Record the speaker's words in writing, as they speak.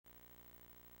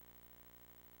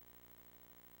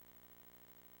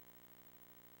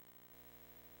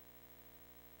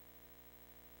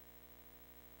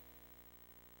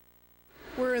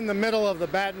We're in the middle of the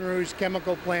Baton Rouge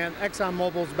chemical plant,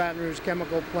 ExxonMobil's Baton Rouge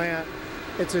chemical plant.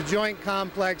 It's a joint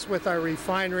complex with our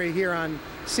refinery here on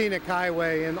Scenic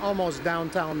Highway in almost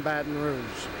downtown Baton Rouge.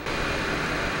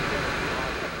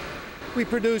 We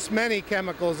produce many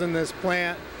chemicals in this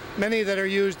plant, many that are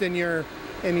used in your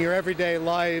everyday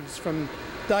lives, from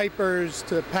diapers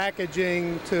to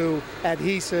packaging to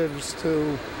adhesives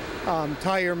to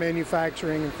tire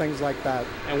manufacturing and things like that.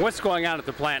 And what's going on at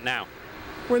the plant now?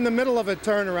 We're in the middle of a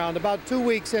turnaround, about 2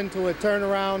 weeks into a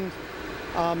turnaround.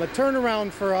 A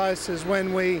turnaround for us is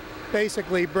when we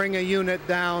basically bring a unit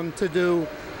down to do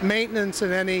maintenance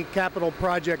and any capital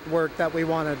project work that we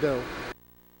want to do.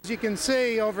 As you can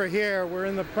see over here, we're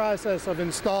in the process of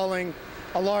installing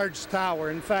a large tower.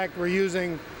 In fact, we're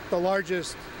using the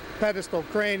largest pedestal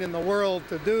crane in the world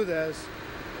to do this.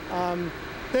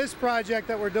 This project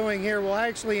that we're doing here will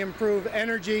actually improve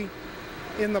energy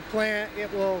in the plant.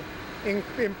 It will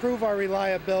improve our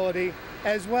reliability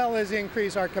as well as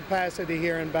increase our capacity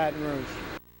here in Baton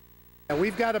Rouge.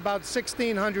 We've got about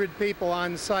 1,600 people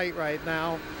on site right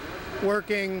now,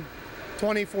 working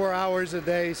 24 hours a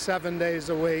day, 7 days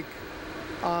a week.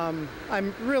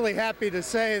 I'm really happy to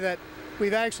say that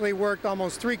we've actually worked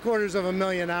almost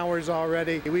 750,000 hours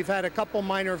already. We've had a couple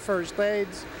minor first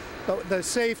aids. The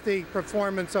safety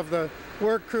performance of the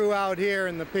work crew out here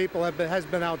and the people has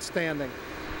been outstanding.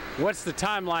 What's the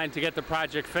timeline to get the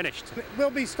project finished? We'll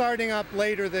be starting up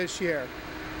later this year.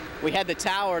 We had the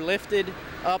tower lifted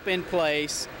up in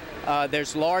place.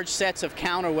 There's large sets of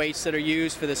counterweights that are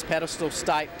used for this pedestal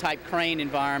type crane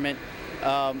environment.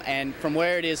 And from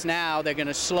where it is now, they're going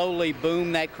to slowly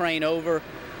boom that crane over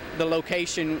the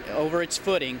location, over its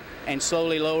footing, and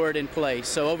slowly lower it in place.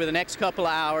 So over the next couple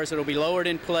of hours, it'll be lowered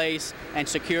in place and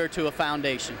secured to a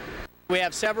foundation. We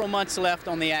have several months left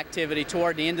on the activity.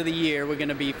 Toward the end of the year, we're going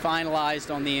to be finalized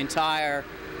on the entire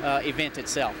event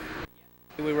itself.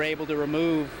 We were able to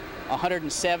remove a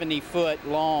 170-foot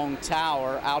long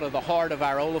tower out of the heart of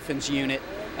our olefins unit,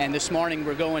 and this morning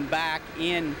we're going back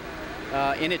in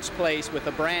its place with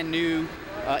a brand new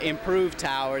improved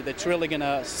tower that's really going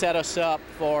to set us up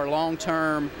for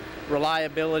long-term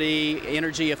reliability,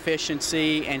 energy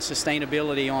efficiency, and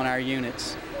sustainability on our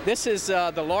units. This is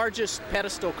the largest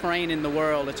pedestal crane in the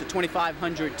world. It's a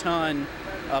 2,500-ton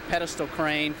pedestal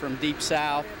crane from Deep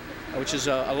South, which is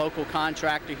a local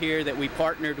contractor here that we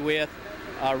partnered with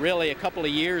really a couple of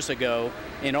years ago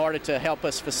in order to help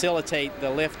us facilitate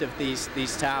the lift of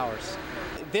these towers.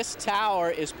 This tower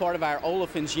is part of our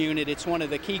olefins unit. It's one of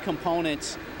the key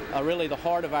components, really the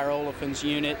heart of our olefins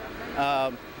unit.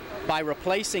 By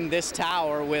replacing this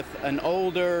tower with an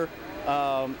older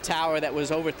tower that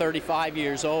was over 35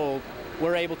 years old,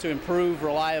 we're able to improve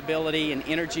reliability and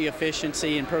energy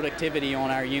efficiency and productivity on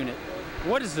our unit.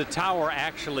 What does the tower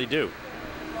actually do?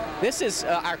 This is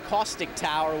our caustic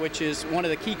tower, which is one of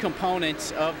the key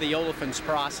components of the olefins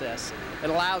process.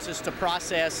 It allows us to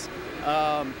process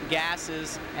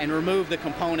gases and remove the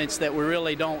components that we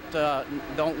really don't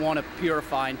want to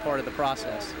purify in part of the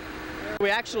process. We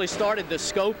actually started the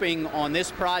scoping on this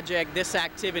project, this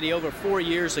activity, over 4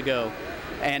 years ago.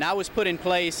 And I was put in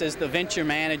place as the venture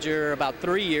manager about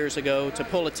 3 years ago to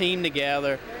pull a team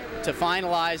together to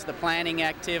finalize the planning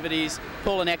activities,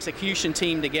 pull an execution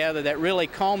team together that really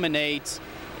culminates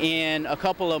in a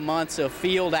couple of months of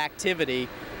field activity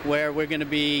where we're going to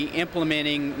be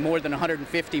implementing more than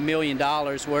 $150 million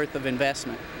worth of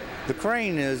investment. The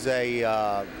crane is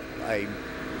a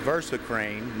Versa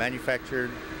crane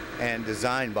manufactured and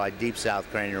designed by Deep South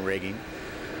Crane and Rigging.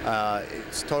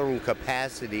 Its total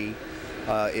capacity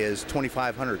is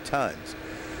 2,500 tons.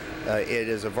 It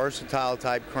is a versatile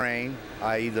type crane,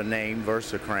 i.e. the name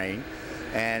Versa crane,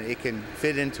 and it can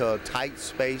fit into a tight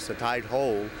space, a tight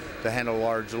hole to handle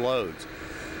large loads.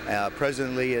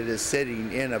 Presently it is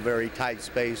sitting in a very tight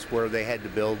space where they had to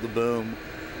build the boom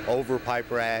over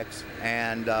pipe racks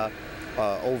and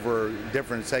over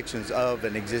different sections of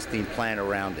an existing plant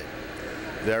around it.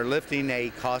 They're lifting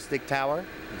a caustic tower.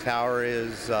 The tower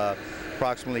is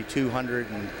approximately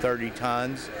 230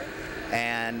 tons,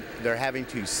 and they're having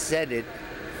to set it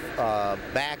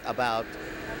back about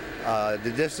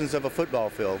the distance of a football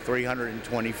field,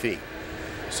 320 feet.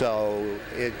 So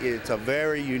it's a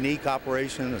very unique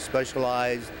operation, a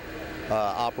specialized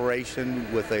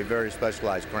operation with a very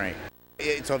specialized crane.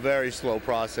 It's a very slow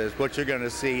process. What you're going to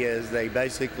see is they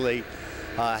basically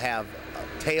have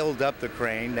tailed up the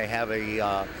crane. They have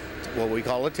a what we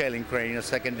call a tailing crane, a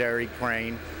secondary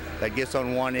crane that gets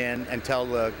on one end until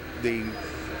the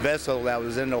vessel that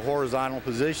was in the horizontal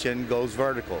position goes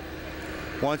vertical.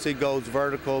 Once it goes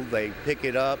vertical, they pick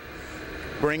it up,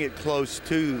 bring it close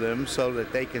to them so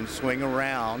that they can swing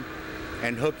around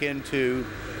and hook into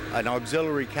an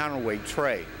auxiliary counterweight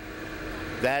tray.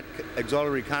 That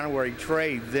auxiliary counterweight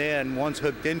tray then, once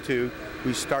hooked into,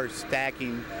 we start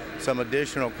stacking some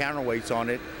additional counterweights on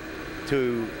it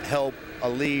to help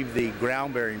alleviate the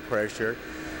ground bearing pressure.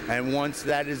 And once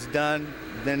that is done,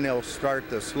 then they'll start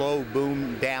the slow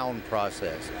boom down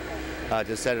process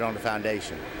to set it on the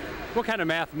foundation. What kind of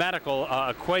mathematical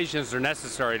equations are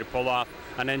necessary to pull off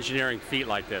an engineering feat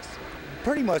like this?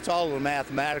 Pretty much all of the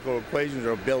mathematical equations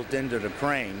are built into the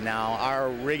crane. Now, our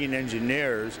rigging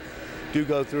engineers do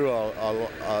go through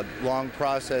a long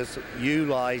process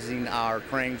utilizing our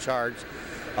crane charts,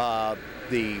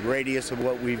 the radius of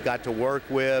what we've got to work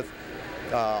with,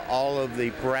 all of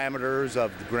the parameters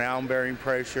of the ground bearing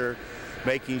pressure,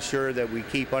 making sure that we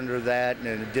keep under that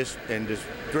and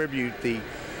distribute the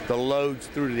loads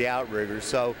through the outriggers.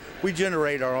 So we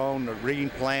generate our own rigging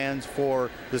plans for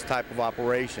this type of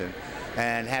operation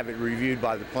and have it reviewed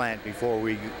by the plant before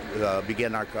we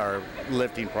begin our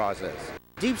lifting process.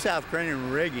 Deep South Crane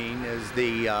and Rigging is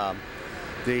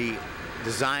the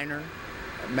designer,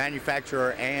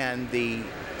 manufacturer, and the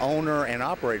owner and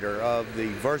operator of the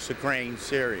Versa Crane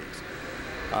series.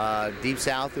 Deep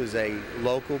South is a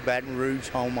local Baton Rouge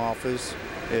home office,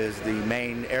 is the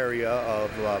main area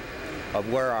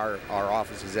of where our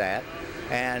office is at,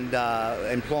 and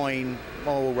employing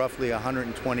roughly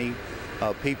 120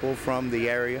 people from the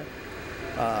area.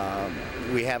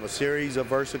 We have a series of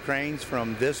Versa cranes,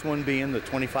 from this one being the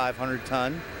 2,500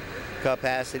 ton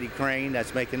capacity crane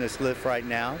that's making this lift right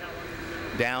now,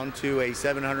 down to a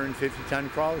 750 ton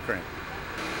crawler crane.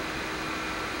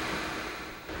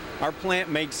 Our plant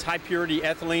makes high purity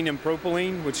ethylene and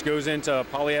propylene, which goes into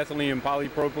polyethylene and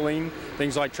polypropylene,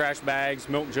 things like trash bags,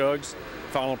 milk jugs,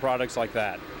 final products like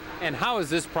that. And how is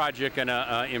this project going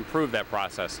to improve that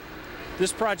process?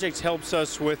 This project helps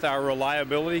us with our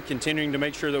reliability, continuing to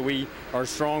make sure that we are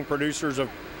strong producers of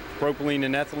propylene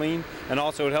and ethylene, and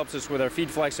also it helps us with our feed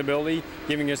flexibility,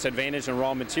 giving us advantage in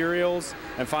raw materials,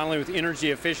 and finally with energy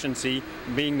efficiency,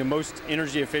 being the most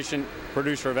energy efficient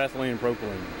producer of ethylene and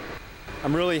propylene.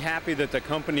 I'm really happy that the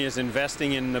company is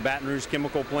investing in the Baton Rouge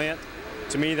chemical plant.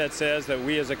 To me, that says that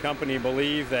we as a company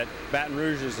believe that Baton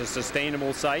Rouge is a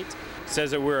sustainable site. It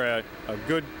says that we're a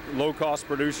good low-cost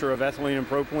producer of ethylene and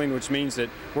propylene, which means that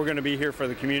we're going to be here for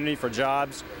the community, for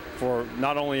jobs, for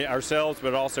not only ourselves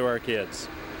but also our kids.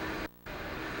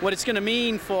 What it's going to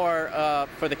mean for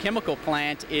the chemical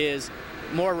plant is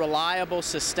more reliable,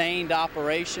 sustained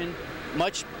operation,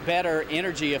 much better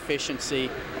energy efficiency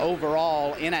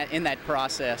overall in that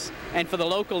process. And for the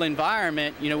local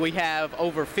environment, you know, we have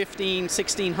over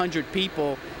 1,600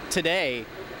 people today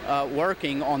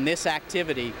working on this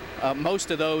activity.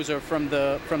 Most of those are from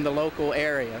the local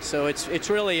area. So it's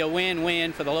really a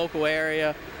win-win for the local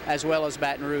area as well as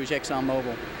Baton Rouge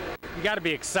ExxonMobil. You got to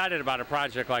be excited about a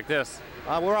project like this.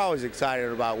 We're always excited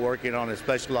about working on a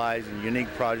specialized and unique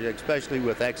project, especially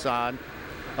with Exxon.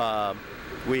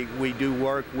 We do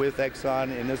work with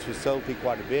Exxon in this facility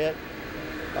quite a bit,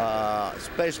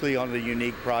 especially on the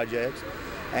unique projects,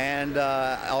 and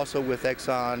also with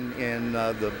Exxon in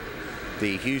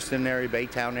the Houston area,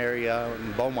 Baytown area,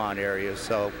 and Beaumont area.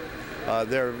 So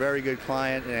they're a very good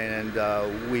client, and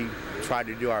we try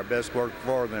to do our best work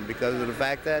for them because of the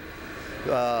fact that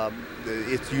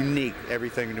it's unique,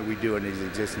 everything that we do in these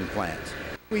existing plants.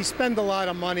 We spend a lot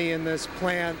of money in this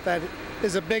plant that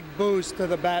is a big boost to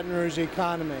the Baton Rouge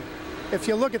economy. If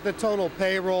you look at the total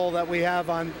payroll that we have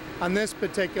on this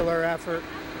particular effort,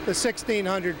 the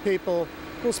 1,600 people,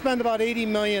 we'll spend about $80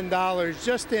 million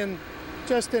just in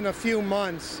a few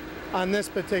months on this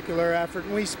particular effort.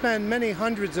 And we spend many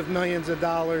hundreds of millions of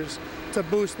dollars to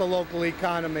boost the local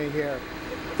economy here.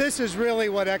 This is really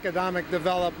what economic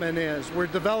development is. We're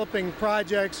developing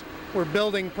projects, we're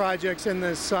building projects in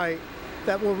this site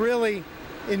that will really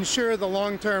ensure the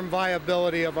long-term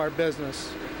viability of our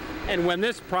business. And when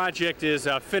this project is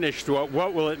finished, what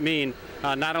will it mean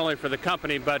not only for the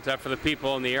company but for the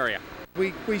people in the area?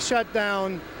 We shut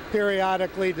down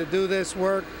periodically to do this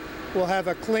work. We'll have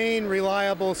a clean,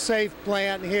 reliable, safe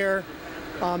plant here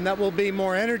that will be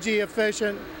more energy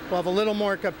efficient, we'll have a little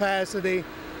more capacity,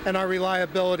 and our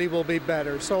reliability will be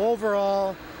better. So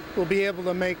overall, we'll be able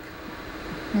to make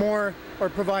more or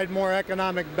provide more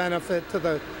economic benefit to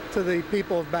the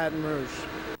people of Baton Rouge.